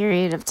magical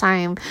period of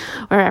time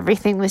where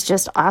everything was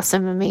just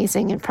awesome,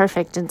 amazing, and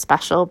perfect and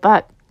special.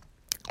 But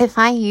if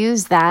I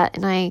use that,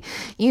 and I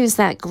use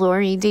that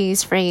glory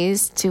days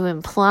phrase to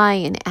imply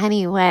in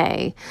any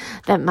way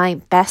that my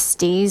best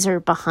days are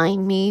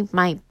behind me,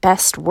 my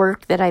best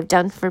work that I've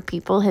done for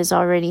people has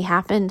already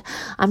happened,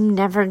 I'm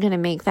never going to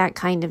make that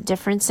kind of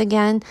difference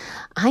again.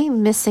 I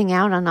am missing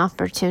out on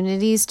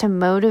opportunities to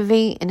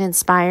motivate and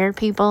inspire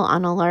people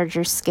on a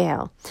larger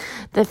scale.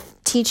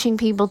 Teaching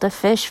people to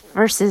fish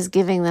versus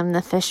giving them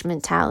the fish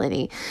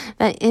mentality.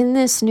 That in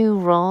this new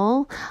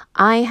role,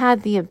 I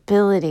had the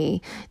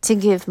ability to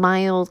give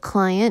my old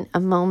client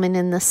a moment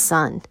in the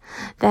sun.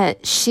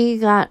 That she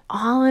got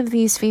all of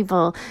these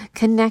people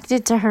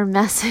connected to her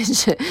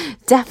message,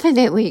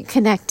 definitely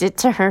connected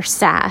to her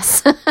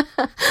sass,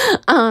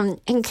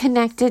 and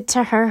connected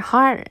to her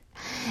heart.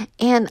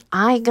 And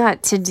I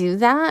got to do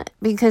that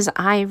because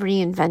I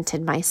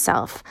reinvented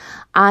myself.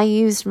 I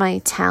used my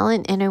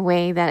talent in a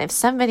way that if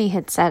somebody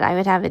had said I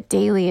would have a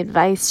daily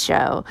advice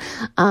show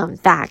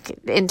back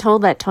and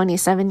told that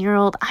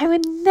 27-year-old, I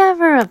would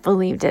never have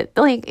believed it.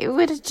 Like, it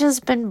would have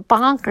just been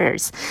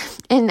bonkers.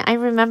 And I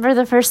remember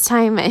the first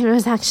time, it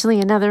was actually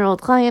another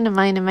old client of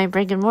mine in my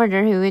brick and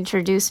mortar who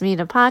introduced me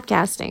to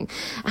podcasting.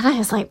 And I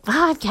was like,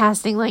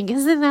 podcasting? Like,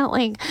 isn't that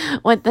like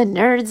what the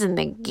nerds and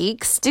the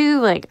geeks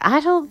do? Like, I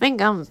don't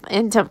think I'm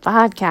into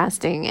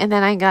podcasting. And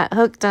then I got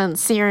hooked on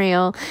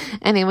Serial,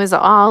 and it was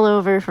all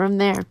over from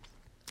there.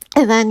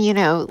 And then,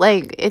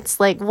 it's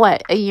like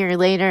what, a year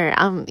later,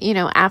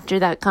 after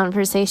that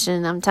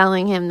conversation, I'm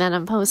telling him that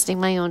I'm hosting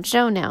my own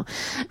show now.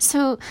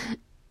 So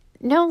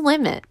no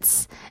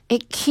limits.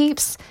 It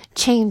keeps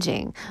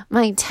changing.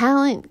 My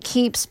talent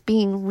keeps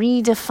being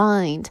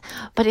redefined.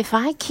 But if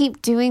I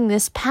keep doing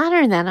this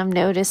pattern that I'm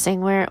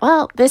noticing where,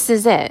 well, this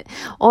is it,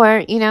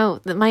 or,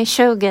 my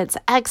show gets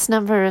X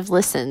number of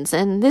listens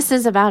and this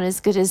is about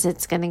as good as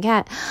it's going to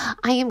get,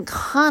 I am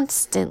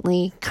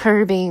constantly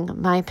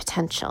curbing my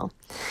potential.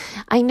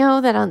 I know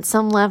that on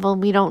some level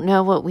we don't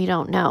know what we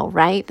don't know,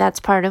 right?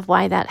 That's part of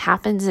why that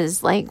happens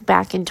is like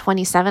back in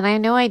 27,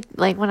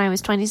 when I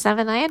was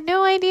 27, I had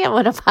no idea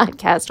what a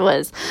podcast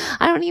was.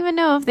 I don't even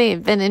know if they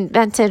had been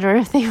invented or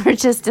if they were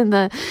just in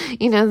the,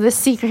 the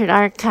secret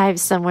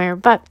archives somewhere,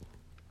 but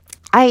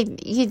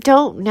you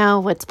don't know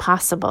what's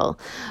possible,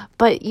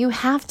 but you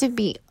have to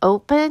be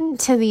open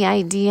to the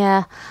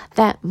idea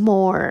that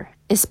more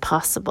is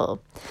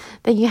possible,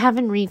 that you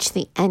haven't reached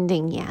the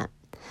ending yet.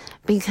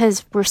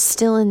 Because we're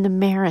still in the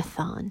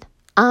marathon.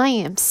 I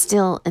am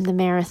still in the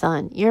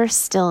marathon. You're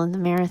still in the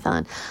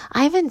marathon.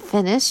 I haven't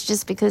finished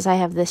just because I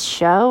have this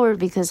show or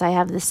because I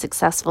have this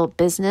successful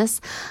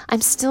business.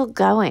 I'm still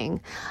going.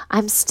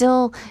 I'm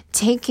still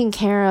taking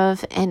care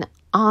of and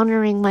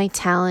honoring my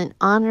talent,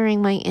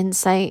 honoring my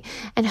insight,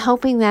 and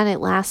hoping that it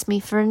lasts me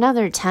for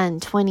another 10,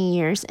 20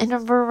 years in a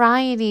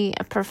variety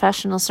of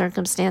professional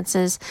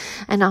circumstances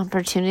and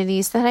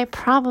opportunities that I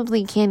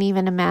probably can't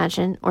even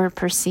imagine or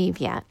perceive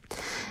yet.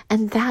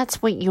 And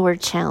that's what your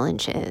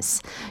challenge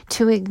is,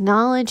 to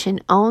acknowledge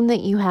and own that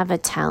you have a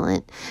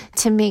talent,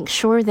 to make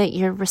sure that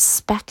you're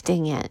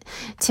respecting it,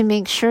 to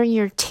make sure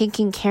you're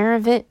taking care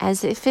of it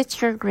as if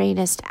it's your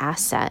greatest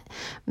asset,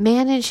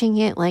 managing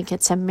it like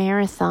it's a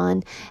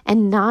marathon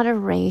and not a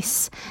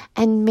race,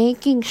 and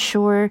making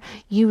sure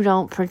you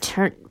don't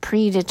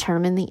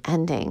predetermine the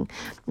ending,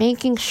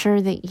 making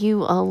sure that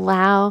you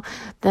allow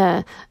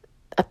the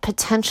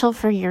potential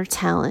for your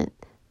talent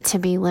to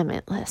be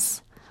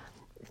limitless.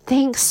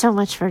 Thanks so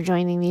much for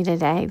joining me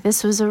today.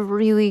 This was a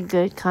really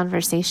good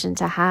conversation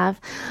to have.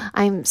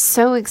 I'm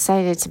so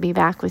excited to be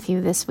back with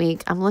you this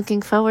week. I'm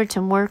looking forward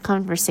to more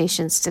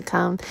conversations to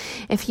come.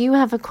 If you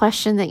have a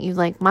question that you'd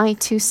like my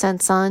 2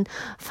 cents on,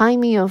 find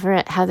me over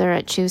at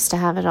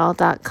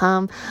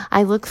heather@choosetohaveitall.com.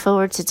 I look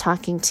forward to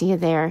talking to you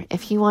there.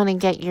 If you want to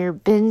get your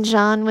binge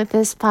on with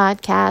this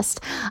podcast,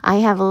 I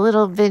have a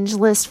little binge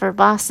list for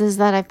bosses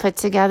that I put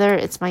together.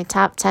 It's my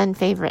top 10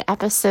 favorite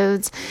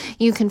episodes.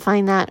 You can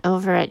find that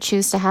over at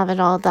choosetohaveitall.com/podcast.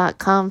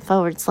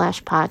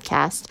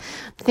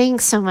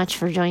 Thanks so much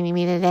for joining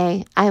me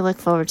today. I look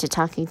forward to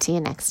talking to you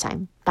next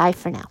time. Bye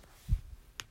for now.